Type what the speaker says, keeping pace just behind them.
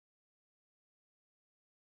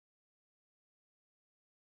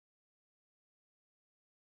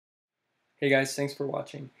Hey guys, thanks for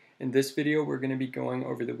watching. In this video, we're going to be going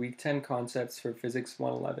over the Week 10 concepts for Physics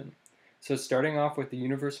 111. So starting off with the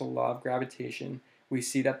universal law of gravitation, we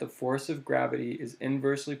see that the force of gravity is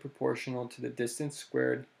inversely proportional to the distance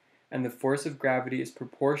squared, and the force of gravity is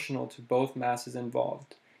proportional to both masses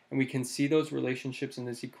involved. And we can see those relationships in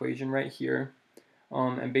this equation right here.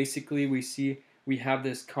 And basically we have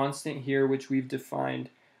this constant here which we've defined.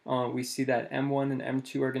 We see that m1 and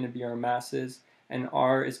m2 are going to be our masses, and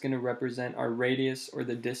r is going to represent our radius, or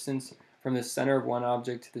the distance from the center of one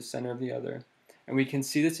object to the center of the other. And we can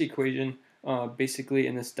see this equation basically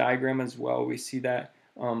in this diagram as well. We see that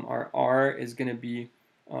our r is going to be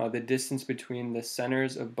the distance between the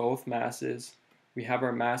centers of both masses. We have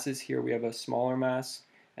our masses here. We have a smaller mass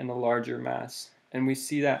and a larger mass. And we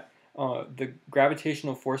see that the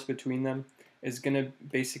gravitational force between them is going to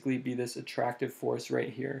basically be this attractive force right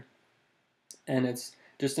here. And it's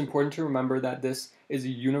just important to remember that this is a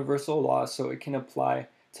universal law, so it can apply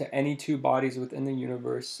to any two bodies within the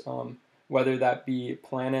universe, whether that be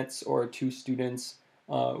planets or two students.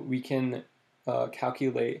 We can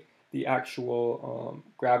calculate the actual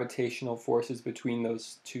gravitational forces between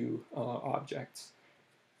those two objects.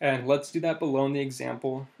 And let's do that below in the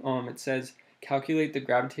example. It says, calculate the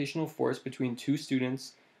gravitational force between two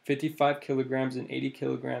students, 55 kilograms and 80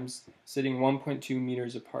 kilograms, sitting 1.2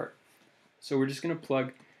 meters apart. So we're just going to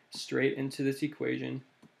plug straight into this equation.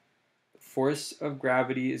 Force of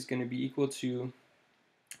gravity is going to be equal to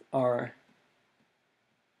our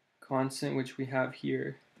constant, which we have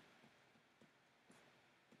here,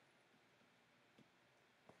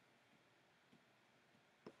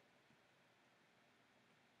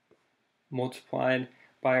 multiplied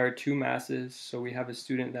by our two masses. So we have a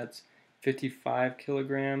student that's 55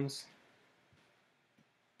 kilograms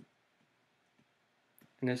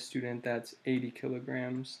and a student that's 80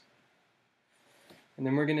 kilograms. And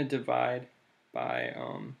then we're going to divide by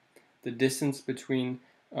the distance between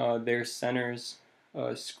their centers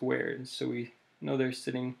squared. So we know they're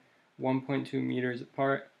sitting 1.2 meters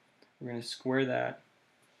apart. We're going to square that.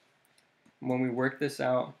 When we work this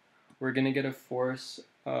out, we're going to get a force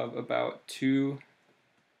of about 2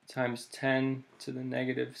 times 10 to the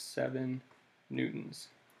negative 7 newtons.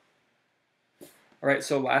 Alright,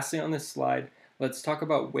 so lastly on this slide, let's talk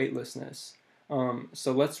about weightlessness.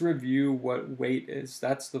 So let's review what weight is.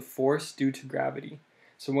 That's the force due to gravity.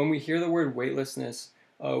 So when we hear the word weightlessness,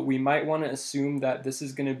 we might want to assume that this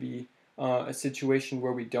is going to be a situation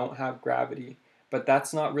where we don't have gravity, but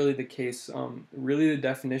that's not really the case. Really, the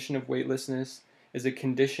definition of weightlessness is a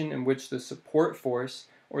condition in which the support force,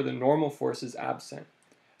 or the normal force, is absent.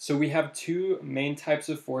 So we have two main types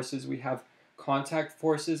of forces. We have contact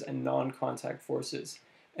forces and non-contact forces.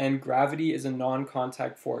 And gravity is a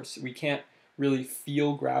non-contact force. We can't really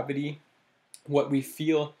feel gravity. What we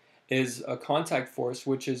feel is a contact force,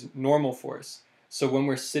 which is normal force. So when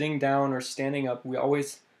we're sitting down or standing up, we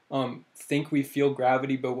always think we feel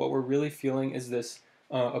gravity, but what we're really feeling is this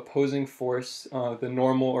opposing force, the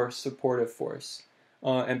normal or supportive force.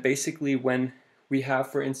 And basically when we have,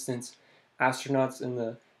 for instance, astronauts in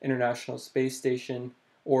the International Space Station,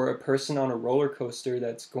 or a person on a roller coaster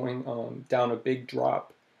that's going down a big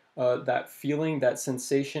drop, that feeling, that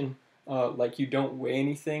sensation, like you don't weigh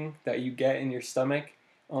anything, that you get in your stomach,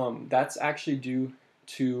 that's actually due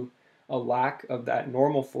to a lack of that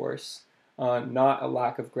normal force, not a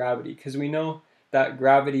lack of gravity, because we know that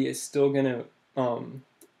gravity is still going to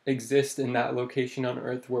exist in that location on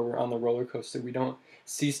Earth where we're on the roller coaster. We don't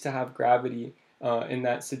cease to have gravity in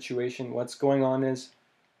that situation. What's going on is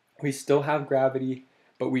we still have gravity,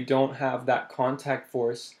 but we don't have that contact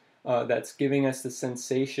force that's giving us the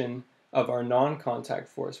sensation of our non-contact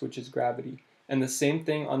force, which is gravity. And the same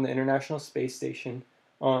thing on the International Space Station.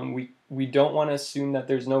 We don't want to assume that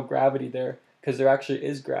there's no gravity there, because there actually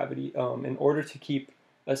is gravity. In order to keep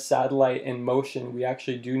a satellite in motion, we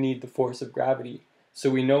actually do need the force of gravity.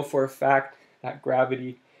 So we know for a fact that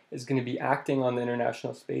gravity is going to be acting on the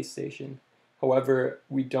International Space Station. However,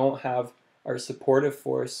 we don't have our supportive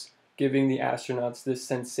force giving the astronauts this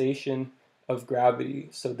sensation of gravity,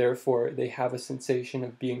 so therefore they have a sensation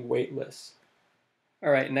of being weightless.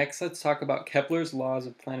 Alright, next let's talk about Kepler's laws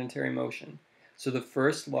of planetary motion. So the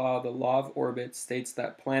first law, the law of orbit, states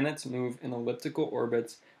that planets move in elliptical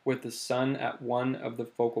orbits with the sun at one of the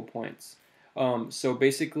focal points. So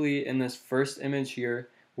basically in this first image here,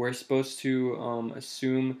 we're supposed to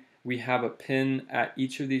assume we have a pin at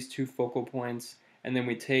each of these two focal points, and then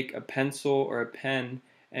we take a pencil or a pen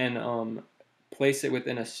and place it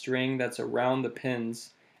within a string that's around the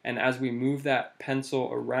pins, and as we move that pencil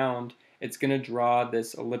around, it's going to draw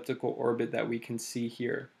this elliptical orbit that we can see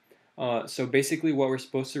here. So basically what we're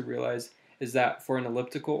supposed to realize is that for an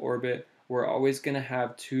elliptical orbit, we're always going to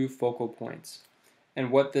have two focal points.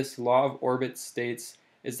 And what this law of orbit states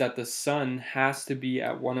is that the sun has to be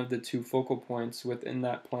at one of the two focal points within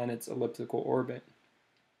that planet's elliptical orbit.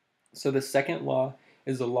 So the second law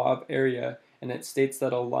is the law of area, and it states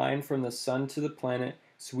that a line from the sun to the planet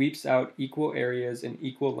sweeps out equal areas in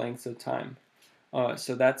equal lengths of time.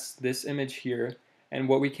 So that's this image here, and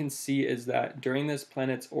what we can see is that during this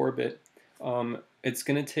planet's orbit, it's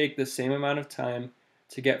going to take the same amount of time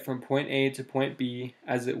to get from point A to point B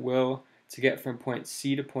as it will to get from point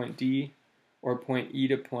C to point D or point E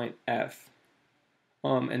to point F.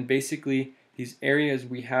 And basically, these areas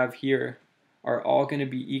we have here are all going to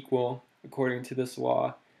be equal according to this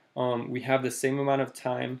law. We have the same amount of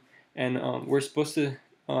time, and we're supposed to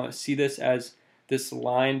see this as this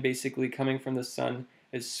line basically coming from the sun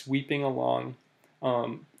is sweeping along,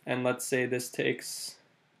 and let's say this takes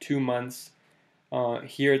 2 months.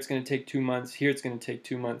 Here it's going to take 2 months, here it's going to take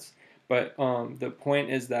 2 months, but the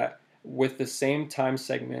point is that with the same time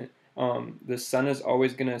segment, the sun is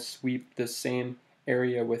always going to sweep the same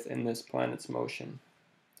area within this planet's motion.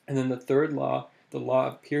 And then the third law, the law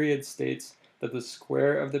of period, states that the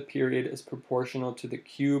square of the period is proportional to the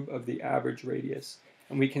cube of the average radius.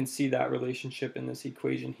 And we can see that relationship in this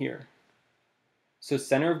equation here. So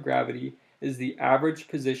center of gravity is the average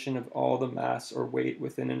position of all the mass or weight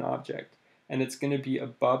within an object. And it's going to be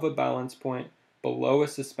above a balance point, below a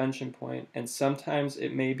suspension point, and sometimes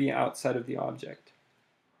it may be outside of the object.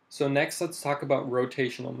 So next, let's talk about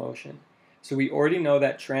rotational motion. So we already know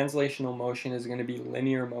that translational motion is going to be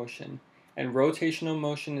linear motion, and rotational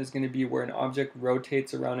motion is going to be where an object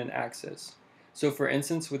rotates around an axis. So for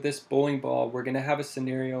instance, with this bowling ball, we're going to have a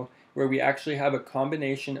scenario where we actually have a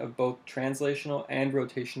combination of both translational and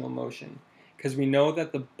rotational motion, because we know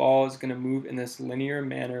that the ball is going to move in this linear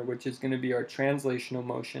manner, which is going to be our translational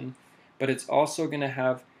motion, but it's also going to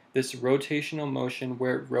have this rotational motion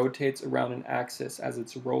where it rotates around an axis as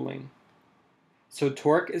it's rolling. So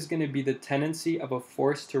torque is going to be the tendency of a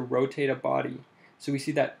force to rotate a body. So we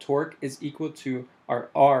see that torque is equal to our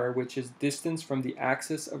R, which is distance from the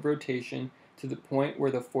axis of rotation to the point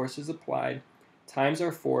where the force is applied, times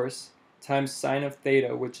our force, times sine of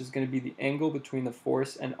theta, which is going to be the angle between the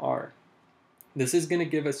force and R. This is going to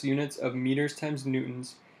give us units of meters times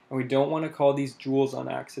newtons, and we don't want to call these joules on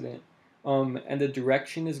accident. And the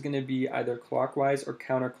direction is going to be either clockwise or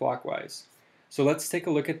counterclockwise. So let's take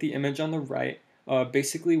a look at the image on the right.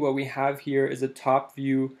 Basically what we have here is a top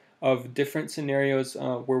view of different scenarios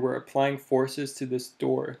where we're applying forces to this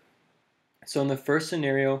door. So in the first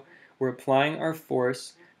scenario, we're applying our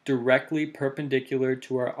force directly perpendicular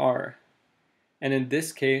to our R. And in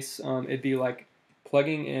this case, it'd be like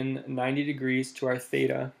plugging in 90 degrees to our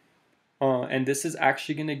theta. And this is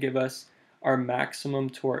actually going to give us our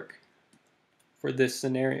maximum torque for this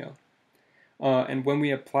scenario. And when we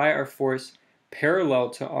apply our force parallel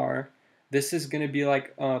to R, this is going to be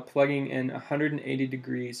like plugging in 180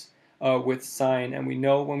 degrees with sine. And we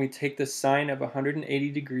know when we take the sine of 180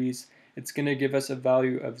 degrees, it's going to give us a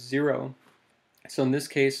value of 0. So in this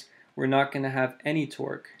case, we're not going to have any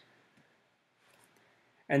torque.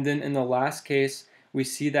 And then in the last case, we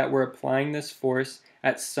see that we're applying this force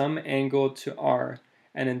at some angle to R.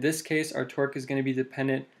 And in this case, our torque is going to be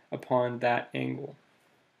dependent upon that angle.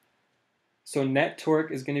 So net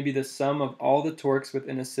torque is going to be the sum of all the torques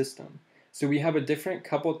within a system. So we have a different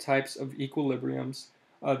couple types of equilibriums.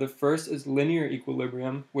 The first is linear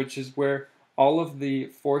equilibrium, which is where all of the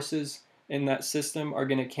forces in that system are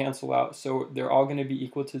going to cancel out. So they're all going to be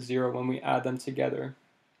equal to 0 when we add them together.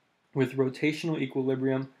 With rotational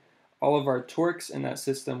equilibrium, all of our torques in that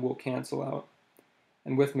system will cancel out.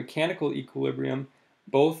 And with mechanical equilibrium,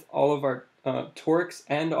 both all of our torques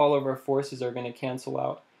and all of our forces are going to cancel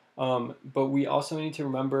out. But we also need to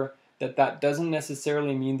remember that that doesn't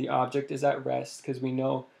necessarily mean the object is at rest, because we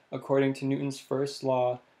know, according to Newton's first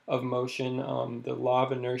law of motion, the law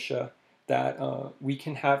of inertia, that we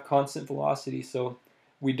can have constant velocity. So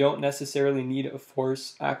we don't necessarily need a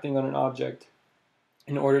force acting on an object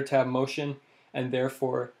in order to have motion, and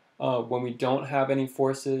therefore when we don't have any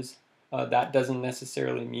forces, that doesn't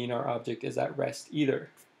necessarily mean our object is at rest either.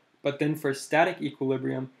 But then for static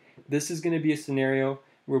equilibrium, this is going to be a scenario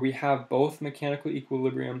where we have both mechanical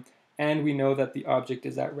equilibrium and we know that the object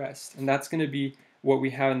is at rest. And that's going to be what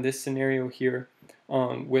we have in this scenario here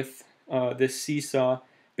with this seesaw.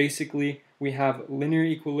 Basically, we have linear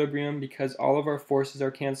equilibrium because all of our forces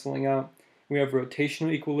are canceling out. We have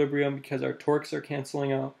rotational equilibrium because our torques are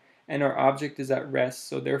canceling out. And our object is at rest,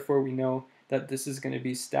 so therefore we know that this is going to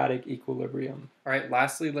be static equilibrium. All right,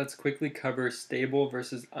 lastly, let's quickly cover stable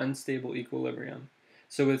versus unstable equilibrium.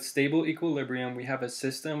 So with stable equilibrium, we have a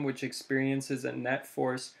system which experiences a net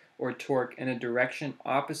force or torque in a direction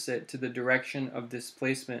opposite to the direction of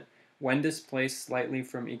displacement when displaced slightly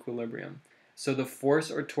from equilibrium. So the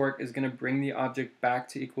force or torque is going to bring the object back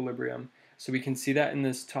to equilibrium. So we can see that in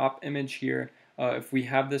this top image here. If we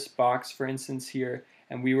have this box, for instance, here,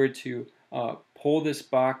 and we were to pull this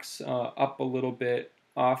box up a little bit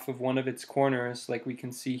off of one of its corners, like we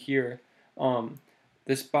can see here,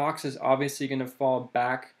 this box is obviously going to fall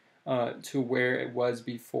back to where it was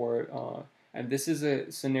before. And this is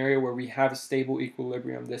a scenario where we have stable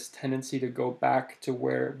equilibrium, this tendency to go back to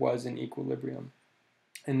where it was in equilibrium.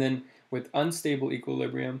 And then with unstable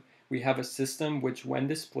equilibrium, we have a system which, when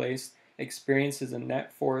displaced, experiences a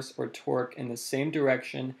net force or torque in the same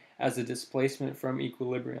direction as the displacement from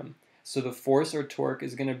equilibrium. So the force or torque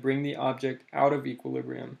is going to bring the object out of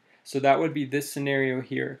equilibrium. So that would be this scenario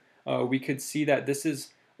here. We could see that this is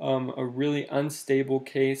a really unstable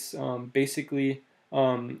case. Basically,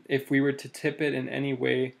 if we were to tip it in any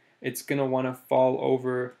way, it's going to want to fall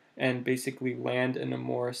over and basically land in a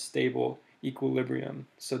more stable equilibrium.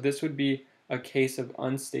 So this would be a case of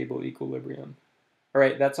unstable equilibrium.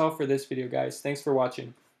 Alright, that's all for this video, guys. Thanks for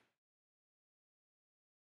watching.